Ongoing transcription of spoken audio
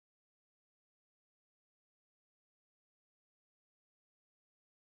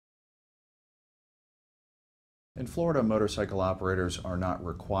In Florida, motorcycle operators are not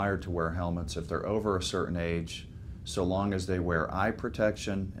required to wear helmets if they're over a certain age, so long as they wear eye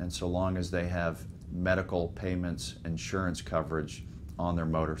protection and so long as they have medical payments, insurance coverage on their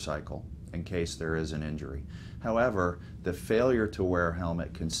motorcycle in case there is an injury. However, the failure to wear a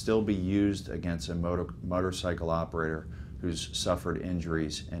helmet can still be used against a motorcycle operator who's suffered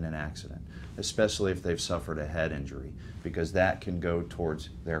injuries in an accident, especially if they've suffered a head injury, because that can go towards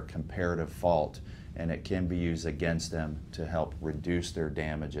their comparative fault and it can be used against them to help reduce their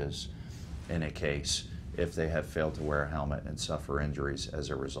damages in a case if they have failed to wear a helmet and suffer injuries as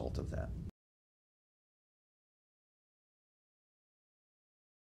a result of that.